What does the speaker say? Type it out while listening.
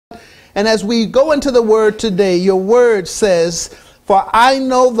And as we go into the word today, your word says, "For I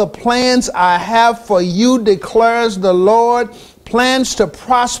know the plans I have for you, declares the Lord, plans to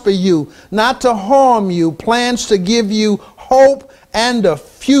prosper you, not to harm you, plans to give you hope and a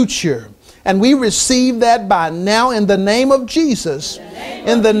future." And we receive that by now in the name of Jesus.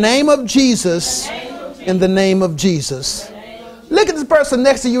 In the name of Jesus. In the name of Jesus. Look at the person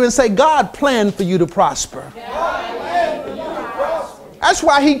next to you and say, God planned for you to prosper. That's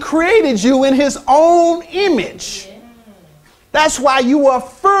why he created you in his own image. That's why you were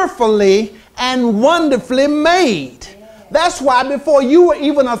fearfully and wonderfully made. That's why before you were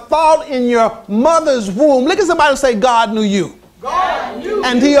even a thought in your mother's womb, look at somebody and say, God knew you. God knew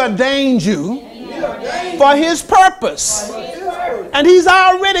and he ordained you for his purpose. And he's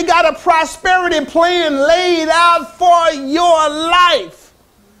already got a prosperity plan laid out for your life.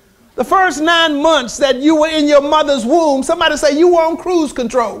 The first 9 months that you were in your mother's womb, somebody say you were on cruise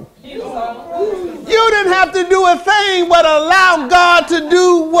control. You didn't have to do a thing but allow God to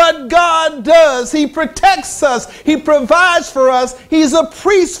do what God does. He protects us. He provides for us. He's a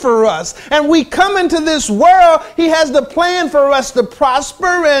priest for us. And we come into this world, he has the plan for us to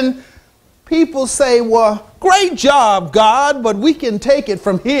prosper. And people say, well, great job, God, but we can take it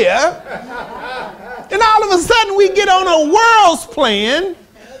from here. And all of a sudden we get on a world's plan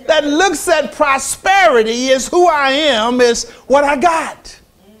that looks at prosperity is who I am, is what I got.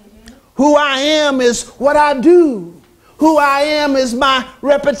 Who I am is what I do. Who I am is my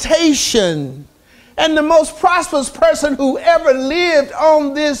reputation. And the most prosperous person who ever lived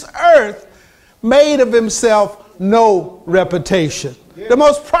on this earth made of himself no reputation. The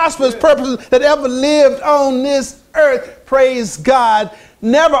most prosperous person that ever lived on this earth, praise God,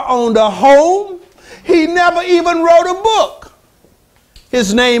 never owned a home. He never even wrote a book.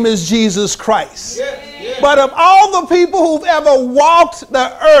 His name is Jesus Christ. But of all the people who've ever walked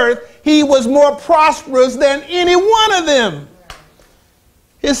the earth, he was more prosperous than any one of them.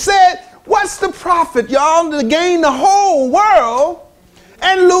 He said, what's the profit, y'all, to gain the whole world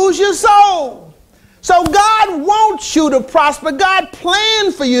and lose your soul? So God wants you to prosper. God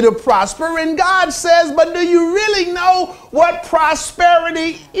planned for you to prosper. And God says, but do you really know what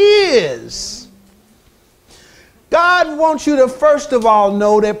prosperity is? God wants you to first of all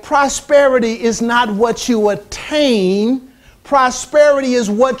know that prosperity is not what you attain. Prosperity is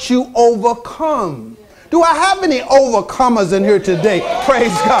what you overcome. Do I have any overcomers in here today?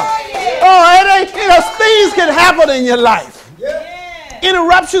 Praise God. Oh, things can happen in your life.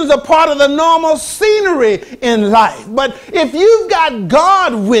 Interruptions are part of the normal scenery in life. But if you've got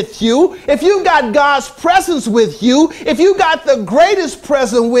God with you, if you've got God's presence with you, if you got the greatest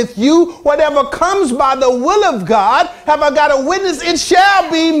present with you, whatever comes by the will of God, have I got a witness? It shall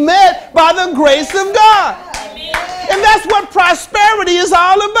be met by the grace of God. Amen. And that's what prosperity is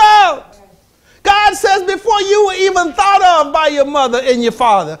all about. God says before you were even thought of by your mother and your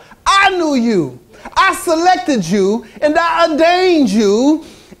father, I knew you. I selected you and I ordained you,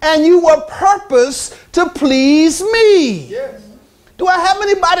 and you were purposed to please me. Yes. Do I have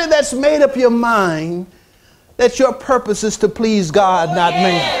anybody that's made up your mind that your purpose is to please God, not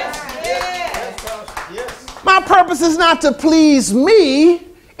man? Yes. Yes. My purpose is not to please me,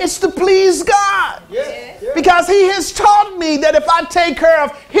 it's to please God. Yes. Because he has taught me that if I take care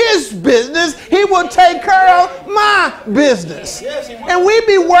of his business, he will take care of my business. And we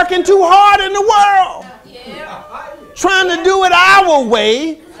be working too hard in the world, trying to do it our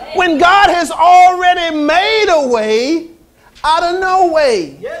way, when God has already made a way out of no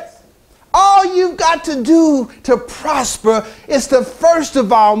way. All you've got to do to prosper is to first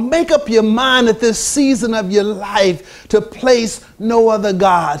of all make up your mind at this season of your life to place no other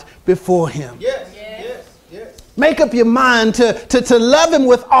God before him. Make up your mind to love him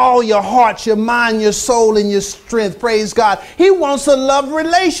with all your heart, your mind, your soul, and your strength. Praise God. He wants a love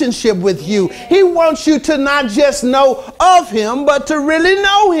relationship with you. He wants you to not just know of him, but to really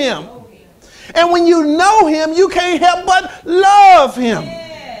know him. And when you know him, you can't help but love him.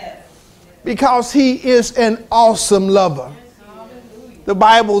 Because he is an awesome lover. The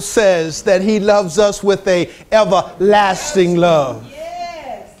Bible says that he loves us with an everlasting love.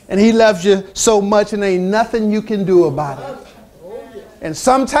 And he loves you so much and ain't nothing you can do about it. And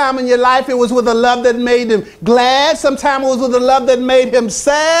sometime in your life it was with a love that made him glad. Sometime it was with a love that made him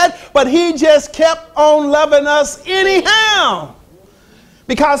sad. But he just kept on loving us anyhow.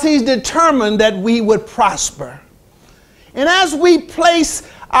 Because he's determined that we would prosper. And as we place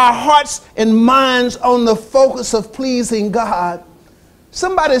our hearts and minds on the focus of pleasing God,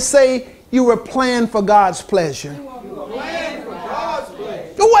 somebody say you were planned for God's pleasure.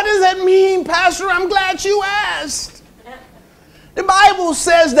 What does that mean, Pastor? I'm glad you asked. The Bible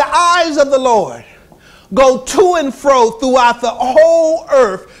says the eyes of the Lord go to and fro throughout the whole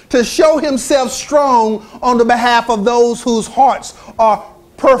earth to show himself strong on the behalf of those whose hearts are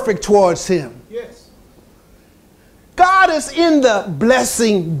perfect towards him. Yes. God is in the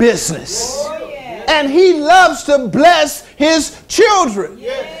blessing business. Oh, yeah. And he loves to bless his children.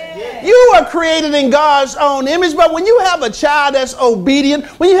 Yes. You are created in God's own image, but when you have a child that's obedient,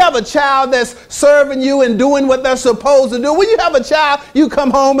 when you have a child that's serving you and doing what they're supposed to do, when you have a child, you come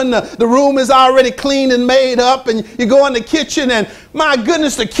home and the room is already clean and made up, and you go in the kitchen and my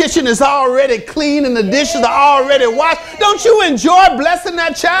goodness, the kitchen is already clean and the dishes are already washed. Don't you enjoy blessing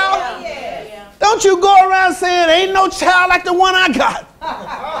that child? Yeah. Don't you go around saying, ain't no child like the one I got.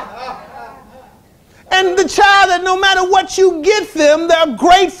 And the child that no matter what you get them, they're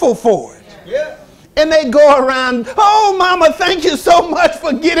grateful for it. Yeah. And they go around, oh, mama, thank you so much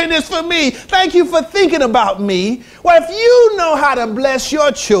for getting this for me. Thank you for thinking about me. Well, if you know how to bless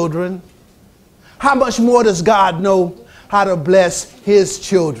your children, how much more does God know how to bless his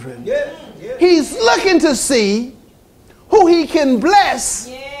children? Yeah. Yeah. He's looking to see who he can bless.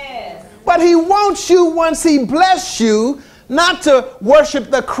 Yes. But he wants you, once he bless you, not to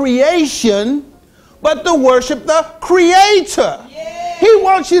worship the creation, but to worship the Creator. Yeah. He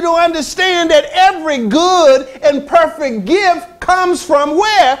wants you to understand that every good and perfect gift comes from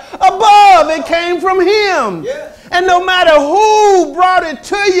where? Above. It came from him. Yeah. And no matter who brought it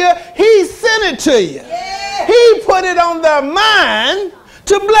to you, he sent it to you. Yeah. He put it on their mind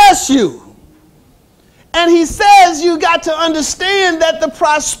to bless you. And he says you got to understand that the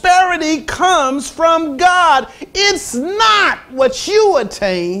prosperity comes from God. It's not what you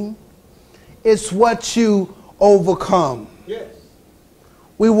attain. It's what you overcome. Yes.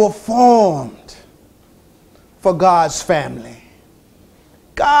 We were formed for God's family.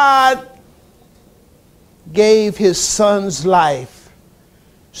 God gave his son's life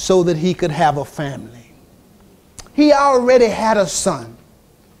so that he could have a family. He already had a son.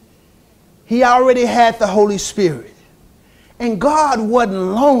 He already had the Holy Spirit. And God wasn't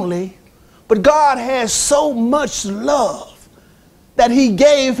lonely, but God has so much love that he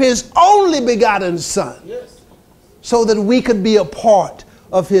gave his only begotten son. Yes. So that we could be a part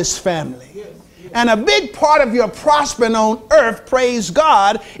of his family. Yes. Yes. And a big part of your prospering on earth, praise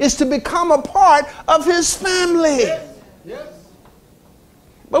God, is to become a part of his family. Yes. Yes.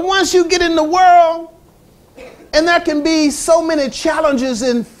 But once you get in the world, and there can be so many challenges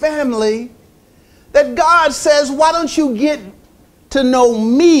in family, that God says, why don't you get to know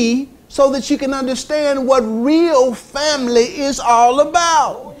me so that you can understand what real family is all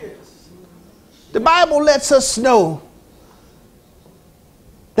about. Oh, yes. The Bible lets us know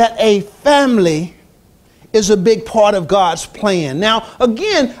that a family is a big part of God's plan. Now,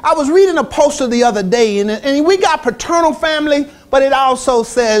 again, I was reading a poster the other day, and we got paternal family, but it also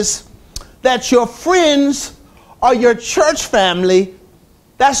says that your friends or your church family,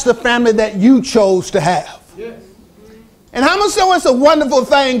 that's the family that you chose to have. Yes. And how much so it's a wonderful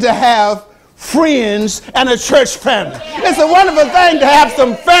thing to have friends and a church family. It's a wonderful thing to have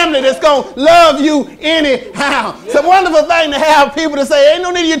some family that's going to love you anyhow. It's a wonderful thing to have people to say, ain't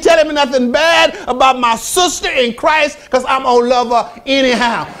no need you telling me nothing bad about my sister in Christ, because I'm going to love her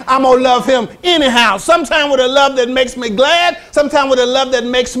anyhow. I'm going to love him anyhow. Sometimes with a love that makes me glad, sometimes with a love that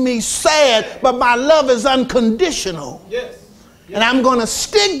makes me sad, but my love is unconditional. Yes. And I'm going to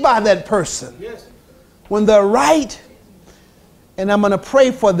stick by that person Yes. when they're right, and I'm going to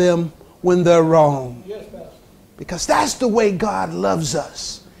pray for them when they're wrong. Yes, Pastor. Because that's the way God loves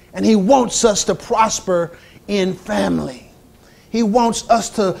us. And he wants us to prosper in family. He wants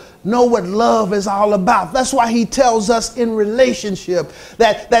us to know what love is all about. That's why he tells us in relationship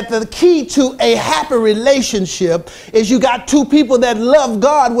that the key to a happy relationship is you got two people that love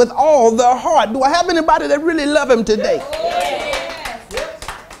God with all their heart. Do I have anybody that really love him today? Yes.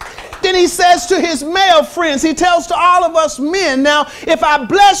 Then he says to his male friends, he tells to all of us men, now, if I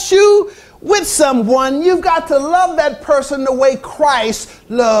bless you with someone, you've got to love that person the way Christ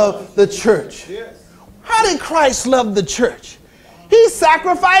loved the church. Yes. How did Christ love the church? He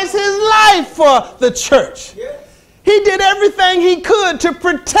sacrificed his life for the church. Yes. He did everything he could to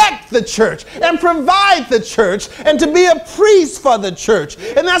protect the church and provide the church and to be a priest for the church.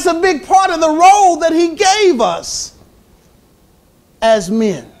 And that's a big part of the role that he gave us as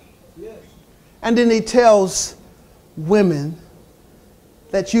men. And then he tells women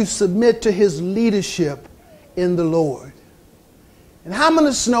that you submit to his leadership in the Lord. And how many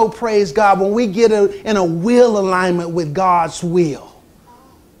know, praise God, when we get in a will alignment with God's will,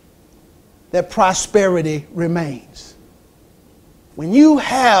 that prosperity remains. When you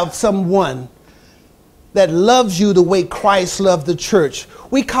have someone that loves you the way Christ loved the church.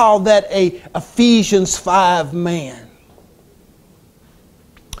 We call that a Ephesians 5 man.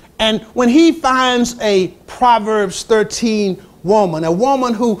 And when he finds a Proverbs 13 woman, a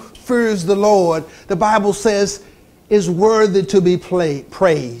woman who fears the Lord, the Bible says is worthy to be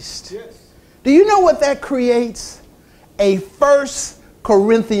praised. Yes. Do you know what that creates? A 1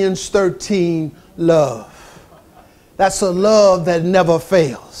 Corinthians 13 love. That's a love that never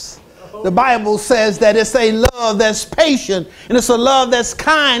fails. The Bible says that it's a love that's patient, and it's a love that's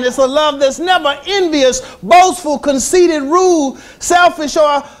kind. It's a love that's never envious, boastful, conceited, rude, selfish,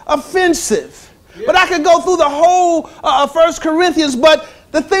 or offensive. Yeah. But I could go through the whole 1 Corinthians, but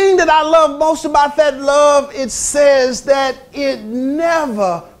the thing that I love most about that love, it says that it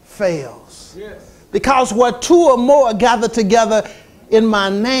never fails. Yes. Because where two or more are gathered together in my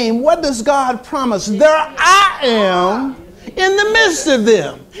name, what does God promise? There I am in the midst of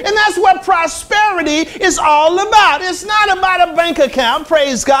them. And that's what prosperity is all about. It's not about a bank account,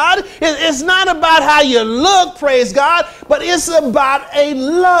 praise God. It's not about how you look, praise God. But it's about a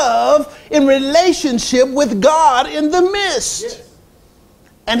love in relationship with God in the midst. Yes.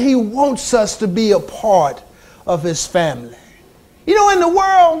 And he wants us to be a part of his family. You know, in the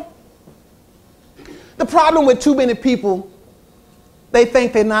world, the problem with too many people, they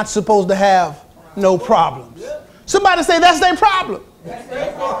think they're not supposed to have no problems. Somebody say that's their problem. That's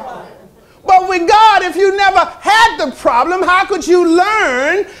their problem. But with God, if you never had the problem, how could you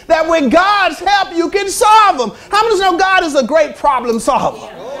learn that with God's help you can solve them? How many know God is a great problem solver?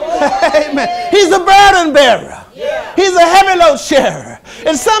 Yeah. Amen. He's a burden bearer. Yeah. He's a heavy load sharer.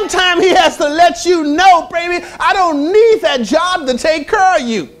 And sometimes he has to let you know, baby, I don't need that job to take care of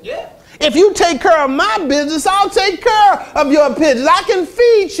you. Yeah. If you take care of my business, I'll take care of your business. I can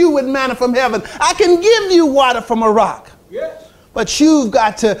feed you with manna from heaven. I can give you water from a rock. Yes. But you've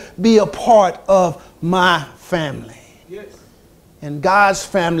got to be a part of my family. Yes. And God's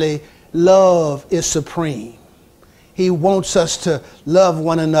family, love is supreme. He wants us to love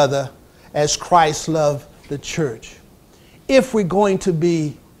one another as Christ loved the church. If we're going to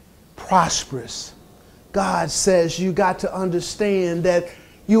be prosperous, God says you got to understand that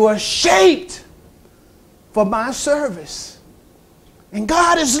you are shaped for my service. And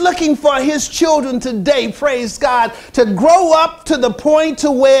God is looking for his children today, praise God, to grow up to the point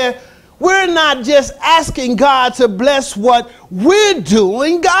to where we're not just asking God to bless what we're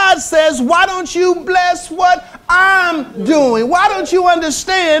doing. God says, why don't you bless what I'm doing? Why don't you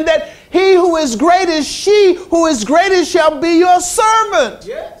understand that he who is greatest, she who is greatest shall be your servant.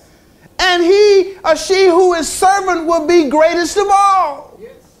 Yes. And he or she who is servant will be greatest of all.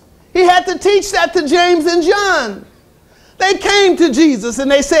 Yes. He had to teach that to James and John. They came to Jesus and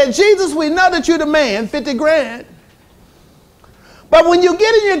they said, Jesus, we know that you're the man, 50 grand. But when you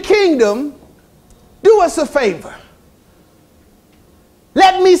get in your kingdom, do us a favor.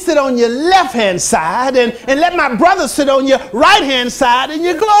 Let me sit on your left-hand side and let my brother sit on your right-hand side in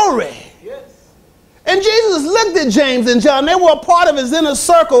your glory. Yes. And Jesus looked at James and John. They were a part of his inner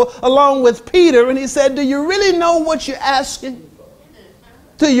circle along with Peter. And he said, do you really know what you're asking?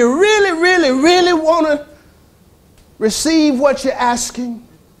 Do you really, really, really want to receive what you're asking?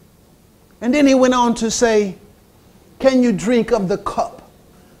 And then he went on to say, can you drink of the cup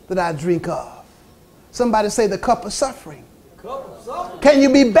that I drink of? Somebody say the cup of suffering. Can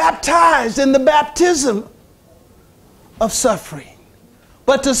you be baptized in the baptism of suffering?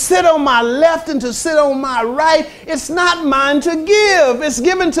 But to sit on my left and to sit on my right, it's not mine to give. It's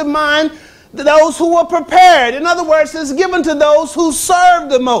given to mine, those who were prepared. In other words, it's given to those who serve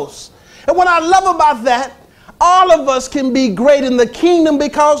the most. And what I love about that, all of us can be great in the kingdom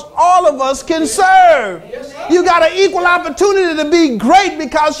because all of us can serve. You got an equal opportunity to be great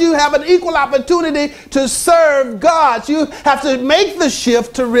because you have an equal opportunity to serve God. You have to make the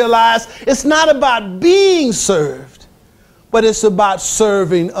shift to realize it's not about being served, but it's about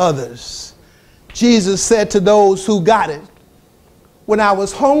serving others. Jesus said to those who got it, when I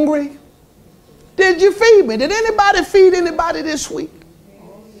was hungry, did you feed me? Did anybody feed anybody this week?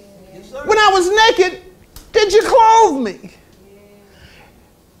 When I was naked, did you clothe me?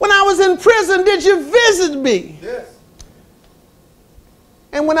 When I was in prison, did you visit me? Yes.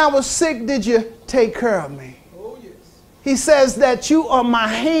 And when I was sick, did you take care of me? Oh, yes. He says that you are my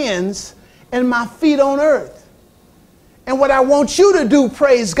hands and my feet on earth. And what I want you to do,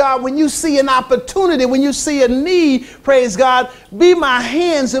 praise God, when you see an opportunity, when you see a need, praise God, be my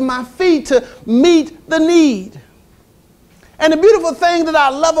hands and my feet to meet the need. And the beautiful thing that I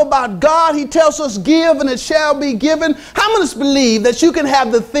love about God, he tells us give and it shall be given. How many of us believe that you can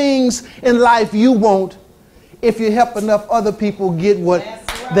have the things in life you want if you help enough other people get what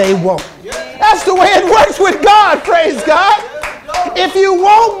they want? That's the way it works with God, praise God. If you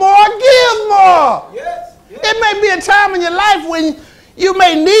want more, give more. It may be a time in your life when you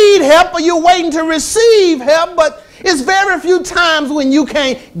may need help or you're waiting to receive help, but it's very few times when you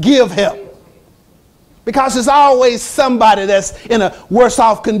can't give help. Because there's always somebody that's in a worse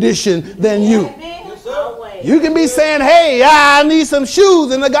off condition than you. You can be saying, hey, I need some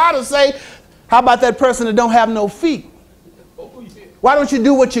shoes. And the God will say, how about that person that don't have no feet? Why don't you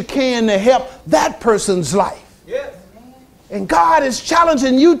do what you can to help that person's life? Yes. And God is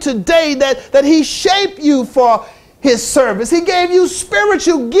challenging you today that he shaped you for his service. He gave you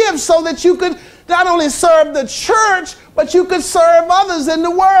spiritual gifts so that you could not only serve the church, but you could serve others in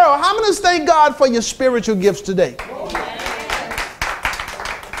the world. How many thank God for your spiritual gifts today?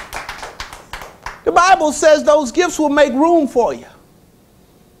 The Bible says those gifts will make room for you.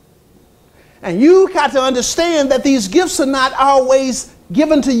 And you got to understand that these gifts are not always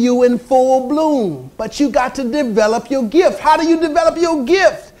given to you in full bloom, but you got to develop your gift. How do you develop your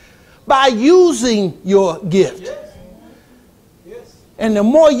gift? By using your gift. Yes. Yes. And the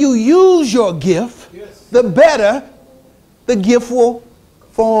more you use your gift, yes, the better the gift will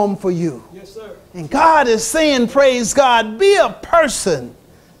form for you. Yes, sir. And God is saying, praise God, be a person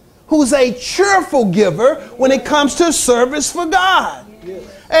who's a cheerful giver when it comes to service for God.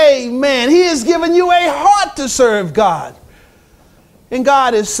 Yes. Amen. He has given you a heart to serve God. And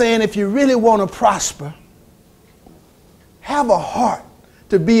God is saying, if you really want to prosper, have a heart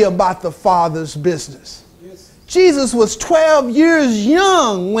to be about the Father's business. Yes. Jesus was 12 years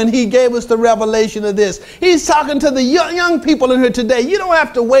young when he gave us the revelation of this. He's talking to the young people in here today. You don't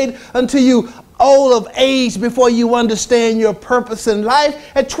have to wait until you old of age before you understand your purpose in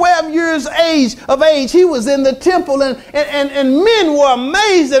life. At 12 years of age, he was in the temple, and men were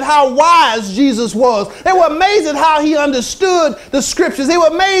amazed at how wise Jesus was. They were amazed at how he understood the scriptures. They were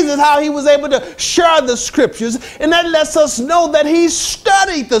amazed at how he was able to share the scriptures, and that lets us know that he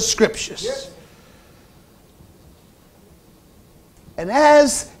studied the scriptures. Yes. And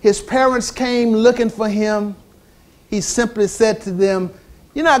as his parents came looking for him, he simply said to them,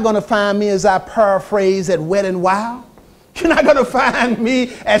 you're not going to find me, as I paraphrase, at Wet n Wild. You're not going to find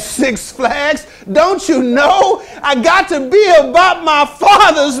me at Six Flags. Don't you know I got to be about my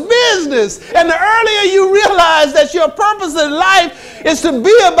Father's business? And the earlier you realize that your purpose in life is to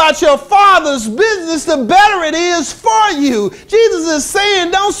be about your Father's business, the better it is for you. Jesus is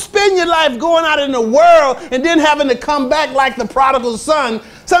saying, don't spend your life going out in the world and then having to come back like the prodigal son.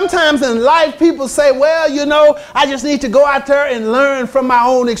 Sometimes in life, people say, well, you know, I just need to go out there and learn from my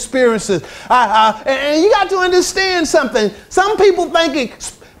own experiences. And you got to understand something. Some people think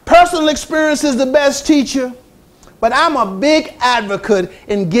personal experience is the best teacher, but I'm a big advocate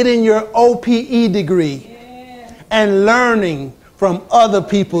in getting your OPE degree and learning from other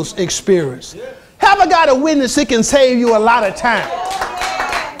people's experience. Have I got a witness? It can save you a lot of time.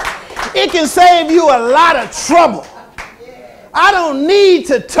 It can save you a lot of trouble. I don't need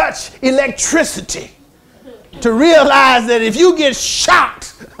to touch electricity to realize that if you get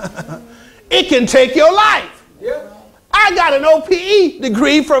shocked, it can take your life. Yeah. I got an OPE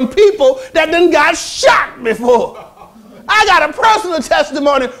degree from people that done got shocked before. I got a personal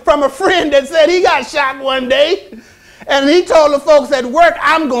testimony from a friend that said he got shocked one day, and he told the folks at work,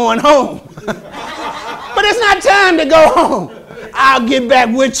 I'm going home. But it's not time to go home. I'll get back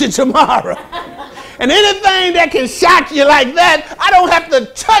with you tomorrow. And anything that can shock you like that, I don't have to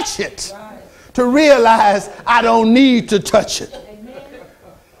touch it to realize I don't need to touch it.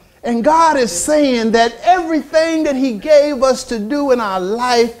 And God is saying that everything that he gave us to do in our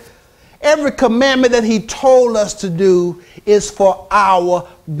life, every commandment that he told us to do is for our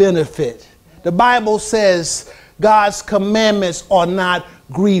benefit. The Bible says God's commandments are not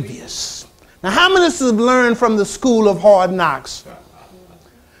grievous. Now, how many of us have learned from the school of hard knocks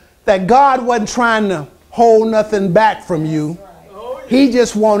that God wasn't trying to hold nothing back from you? He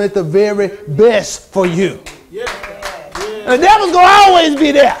just wanted the very best for you. And the devil's going to always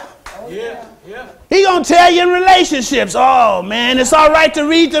be there. He going to tell you in relationships, oh man, it's all right to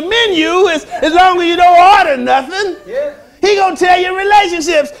read the menu as long as you don't order nothing. He going to tell you in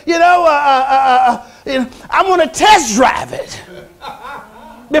relationships, I want to test drive it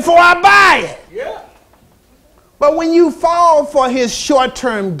before I buy it. But when you fall for his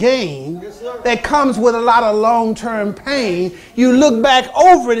short-term gain that comes with a lot of long-term pain, you look back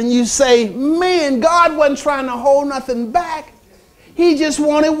over it and you say, man, God wasn't trying to hold nothing back. He just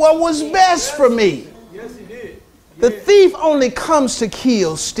wanted what was best for me. Yes, he did. The thief only comes to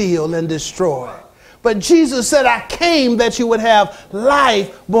kill, steal, and destroy. But Jesus said, I came that you would have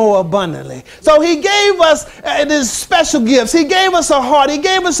life more abundantly. So he gave us these special gifts. He gave us a heart. He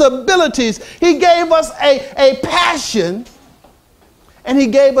gave us abilities. He gave us a passion. And he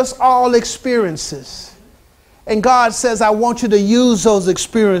gave us all experiences. And God says, I want you to use those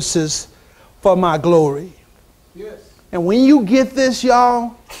experiences for my glory. Yes. And when you get this,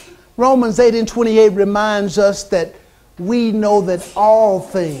 y'all, Romans 8:28 reminds us that we know that all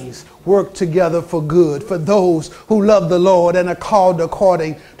things work together for good for those who love the Lord and are called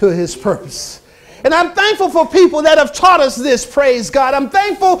according to his purpose. And I'm thankful for people that have taught us this, praise God. I'm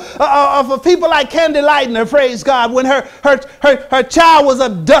thankful for people like Candy Lightner, praise God, when her child was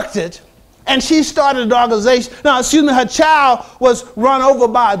abducted and she started an organization. Her child was run over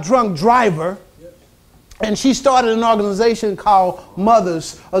by a drunk driver. And she started an organization called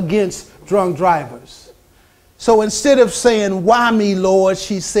Mothers Against Drunk Drivers. So instead of saying, why me, Lord,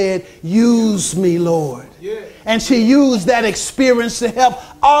 she said, use me, Lord. Yeah. And she used that experience to help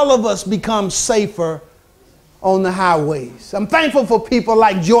all of us become safer on the highways. I'm thankful for people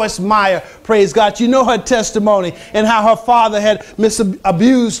like Joyce Meyer, praise God. You know her testimony and how her father had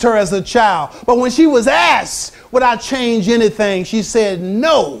abused her as a child. But when she was asked, would I change anything? She said,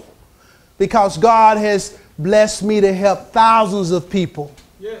 no. Because God has blessed me to help thousands of people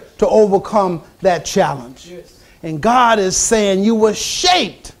to overcome that challenge. Yes. And God is saying you were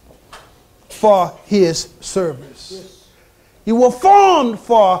shaped for his service. Yes. You were formed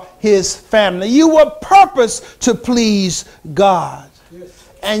for his family. You were purposed to please God. Yes.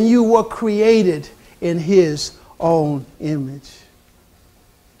 And you were created in his own image.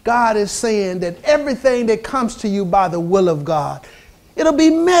 God is saying that everything that comes to you by the will of God, it'll be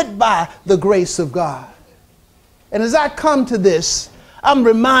met by the grace of God. And as I come to this, I'm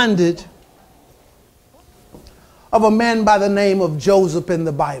reminded of a man by the name of Joseph in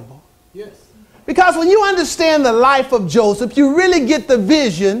the Bible. Yes. Because when you understand the life of Joseph, you really get the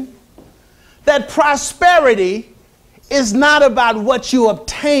vision that prosperity is not about what you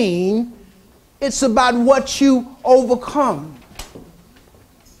obtain, it's about what you overcome.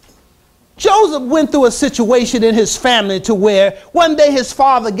 Joseph went through a situation in his family to where one day his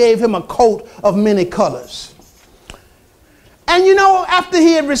father gave him a coat of many colors. And you know, after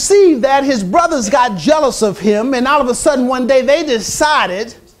he had received that, his brothers got jealous of him, and all of a sudden one day they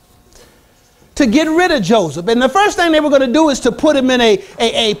decided to get rid of Joseph. And the first thing they were going to do is to put him in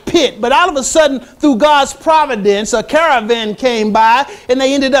a pit. But all of a sudden, through God's providence, a caravan came by and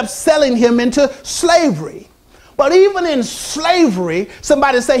they ended up selling him into slavery. But even in slavery,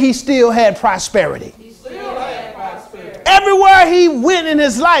 somebody say he still had prosperity. He still had prosperity. Everywhere he went in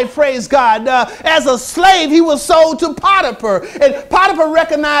his life, praise God, as a slave, he was sold to Potiphar. And Potiphar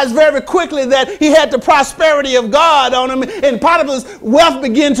recognized very quickly that he had the prosperity of God on him. And Potiphar's wealth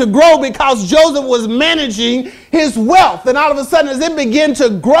began to grow because Joseph was managing his wealth. And all of a sudden, as it began to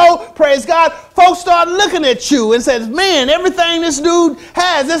grow, praise God, folks started looking at you and said, man, everything this dude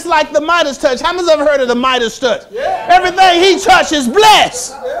has, it's like the Midas touch. How many's ever heard of the Midas touch? Yeah. Everything he touches is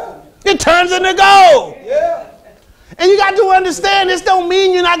blessed. Yeah. It turns into gold. Yeah. And you got to understand, this don't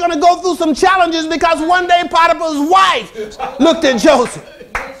mean you're not going to go through some challenges, because one day Potiphar's wife looked at Joseph.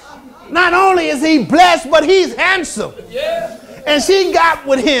 Not only is he blessed, but he's handsome. Yeah. And she got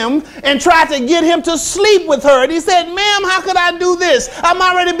with him and tried to get him to sleep with her. And he said, ma'am, how could I do this? I'm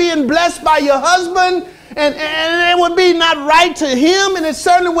already being blessed by your husband. And it would be not right to him, and it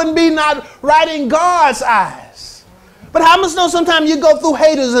certainly wouldn't be not right in God's eyes. But how much know sometimes you go through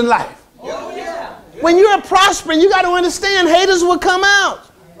haters in life? Oh, yeah. When you're prospering, you got to understand haters will come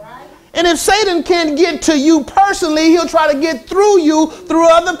out. Right. And if Satan can't get to you personally, he'll try to get through you through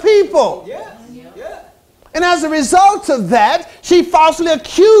other people. Yeah. Yeah. And as a result of that, she falsely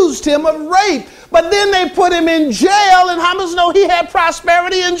accused him of rape. But then they put him in jail, and how much know he had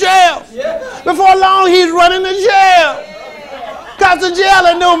prosperity in jail? Yeah. Before long, he's running to jail. Because the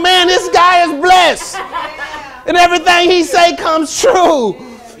jailer knew, man, this guy is blessed. And everything he say comes true.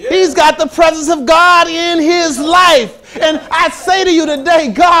 He's got the presence of God in his life. And I say to you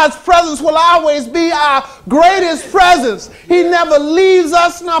today, God's presence will always be our greatest presence. He never leaves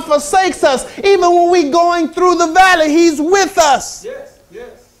us nor forsakes us. Even when we're going through the valley, he's with us. Yes,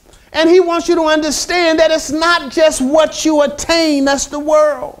 yes. And he wants you to understand that it's not just what you attain, that's the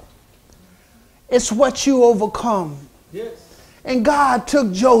world. It's what you overcome. Yes. And God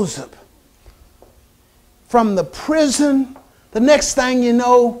took Joseph from the prison. The next thing you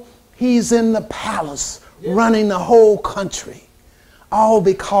know, he's in the palace, running the whole country All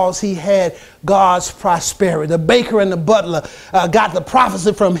because he had God's prosperity. The baker and the butler got the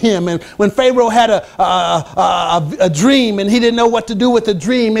prophecy from him. And when Pharaoh had a dream and he didn't know what to do with the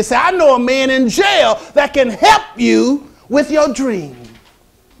dream, he said, I know a man in jail that can help you with your dream.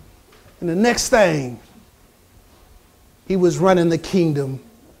 And the next thing, he was running the kingdom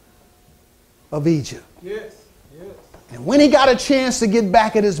of Egypt. Yes. Yes. And when he got a chance to get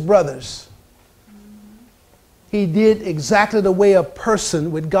back at his brothers, he did exactly the way a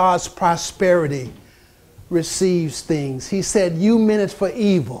person with God's prosperity receives things. He said, you meant it for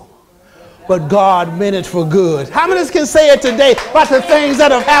evil, but God meant it for good. How many can say it today about the things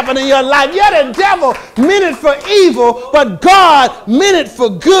that have happened in your life? Yeah, the devil meant it for evil, but God meant it for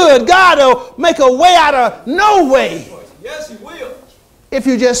good. God will make a way out of no way. Yes, he will. If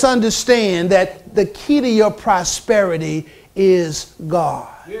you just understand that the key to your prosperity is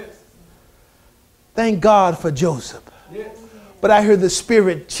God. Yes. Thank God for Joseph. Yes. But I hear the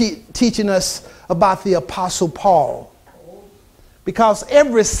Spirit teaching us about the Apostle Paul. Because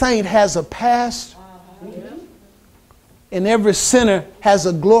every saint has a past, and every sinner has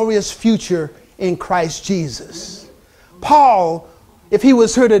a glorious future in Christ Jesus. Paul, if he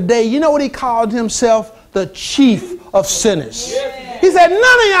was here today, you know what he called himself? The chief of sinners. He said, none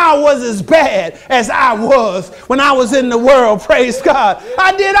of y'all was as bad as I was when I was in the world, praise God.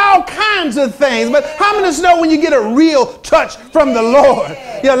 I did all kinds of things, but how many know when you get a real touch from the Lord,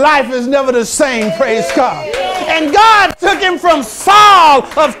 your life is never the same, praise God. And God took him from Saul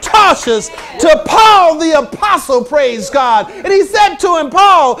of Tarsus to Paul the apostle, praise God. And he said to him,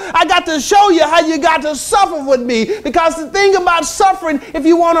 Paul, I got to show you how you got to suffer with me, because the thing about suffering, if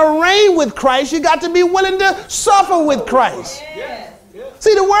you want to reign with Christ, you got to be willing to suffer with Christ.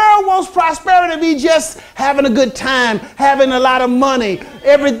 See, the world wants prosperity to be just having a good time, having a lot of money.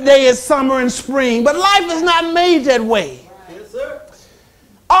 Every day is summer and spring. But life is not made that way. Yes, sir.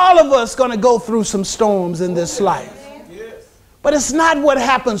 All of us going to go through some storms in this life. Yes. But it's not what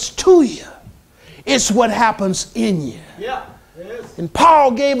happens to you. It's what happens in you. Yeah. Yes. And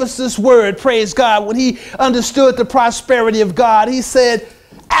Paul gave us this word, praise God, when he understood the prosperity of God. He said,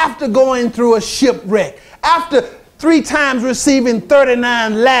 after going through a shipwreck, after 3 times receiving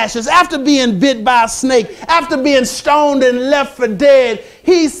 39 lashes, after being bit by a snake, after being stoned and left for dead,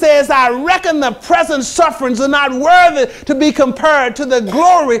 he says, I reckon the present sufferings are not worthy to be compared to the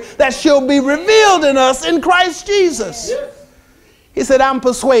glory that shall be revealed in us in Christ Jesus. Yes. He said, I'm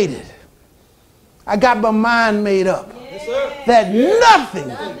persuaded. I got my mind made up Yes, sir. that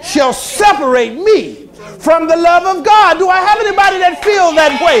nothing shall separate me from the love of God. Do I have anybody that feels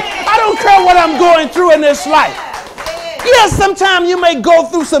that way? I don't care what I'm going through in this life. Yes, sometimes you may go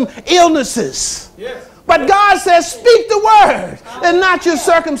through some illnesses. Yes. But God says, speak the word and not your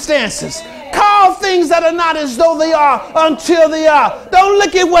circumstances. Call things that are not as though they are until they are. Don't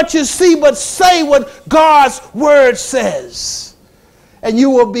look at what you see, but say what God's word says. And you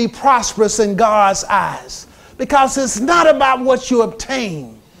will be prosperous in God's eyes. Because it's not about what you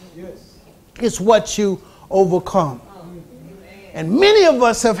obtain. Yes. It's what you overcome. And many of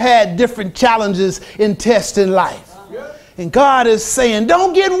us have had different challenges in testing life. And God is saying,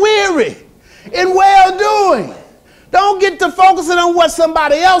 don't get weary in well-doing. Don't get to focusing on what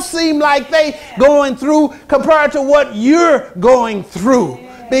somebody else seems like they going through compared to what you're going through.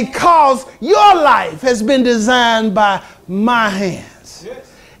 Because your life has been designed by my hands.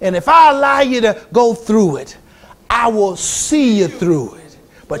 And if I allow you to go through it, I will see you through it.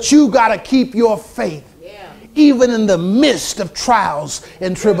 But you got to keep your faith, even in the midst of trials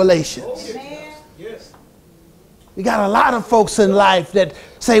and tribulations. We got a lot of folks in life that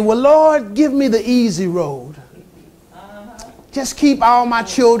say, well, Lord, give me the easy road. Just keep all my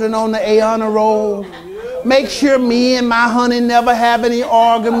children on the honor roll. Make sure me and my honey never have any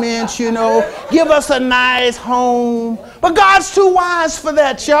arguments, you know. Give us a nice home. But God's too wise for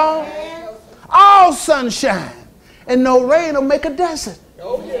that, y'all. All sunshine and no rain will make a desert.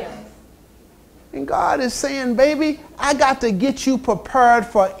 And God is saying, baby, I got to get you prepared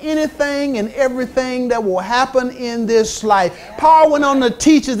for anything and everything that will happen in this life. Paul went on to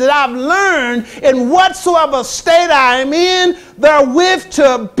teach us that I've learned in whatsoever state I am in, therewith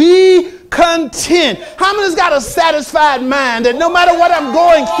to be content. How many's got a satisfied mind that no matter what I'm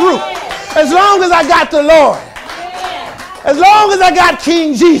going through, as long as I got the Lord, as long as I got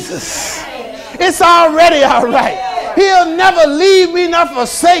King Jesus, it's already all right. He'll never leave me nor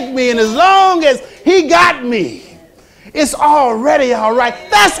forsake me. And as long as he got me, it's already all right.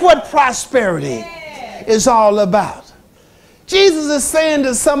 That's what prosperity is all about. Jesus is saying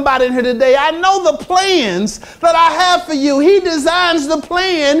to somebody in here today, I know the plans that I have for you. He designs the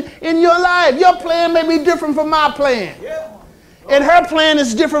plan in your life. Your plan may be different from my plan. And her plan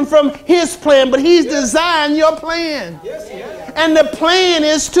is different from his plan, but he's designed your plan. Yes, he has. And the plan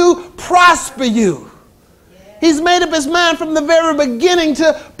is to prosper you. He's made up his mind from the very beginning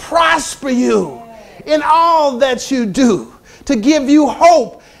to prosper you in all that you do, to give you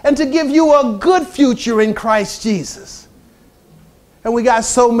hope and to give you a good future in Christ Jesus. And we got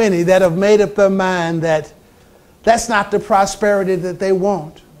so many that have made up their mind that that's not the prosperity that they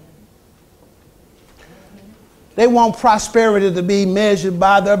want. They want prosperity to be measured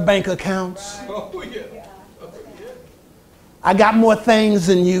by their bank accounts. Oh, yeah. I got more things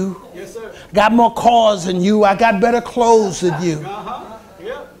than you. Yes, sir. Got more cars than you. I got better clothes than you. Uh-huh.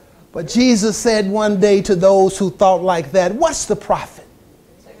 Yeah. But Jesus said one day to those who thought like that, what's the profit?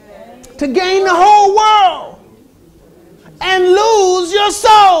 To gain the whole world and lose your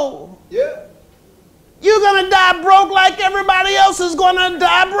soul. Yeah. You're going to die broke like everybody else is going to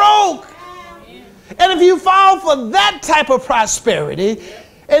die broke. And if you fall for that type of prosperity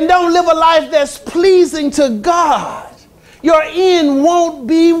and don't live a life that's pleasing to God, your end won't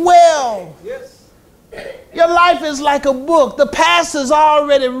be well. Yes. Your life is like a book. The past is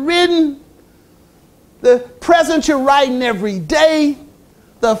already written. The present you're writing every day.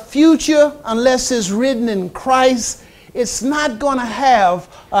 The future, unless it's written in Christ, it's not going to have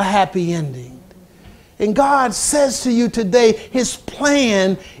a happy ending. And God says to you today, his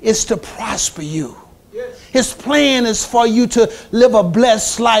plan is to prosper you. Yes. His plan is for you to live a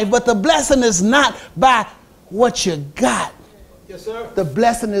blessed life. But the blessing is not by what you got. Yes, sir. The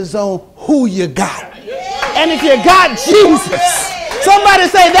blessing is on who you got. And if you got Jesus, somebody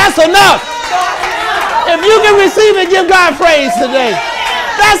say that's enough. If you can receive it, give God praise today.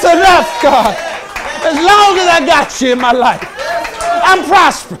 That's enough, God. As long as I got you in my life, I'm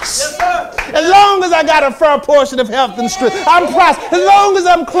prosperous. As long as I got a fair portion of health and strength, I'm prosperous. As long as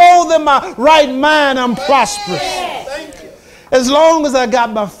I'm clothed in my right mind, I'm prosperous. As long as I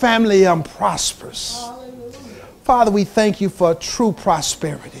got my family, I'm prosperous. Father, we thank you for true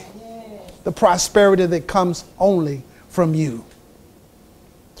prosperity. The prosperity that comes only from you.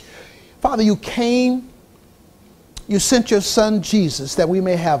 Father, you came, you sent your son Jesus that we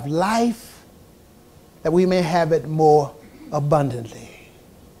may have life, that we may have it more abundantly.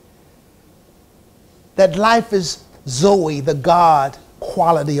 That life is Zoe, the God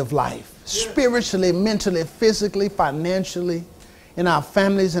quality of life. Spiritually, mentally, physically, financially, in our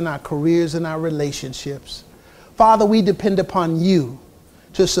families, in our careers, in our relationships. Father, we depend upon you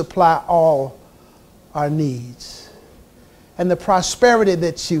to supply all our needs. And the prosperity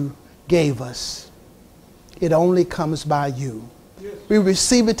that you gave us, it only comes by you. We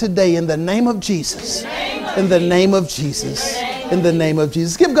receive it today in the name of Jesus. In the name of Jesus. In the name of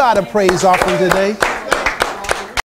Jesus. Give God a praise offering today.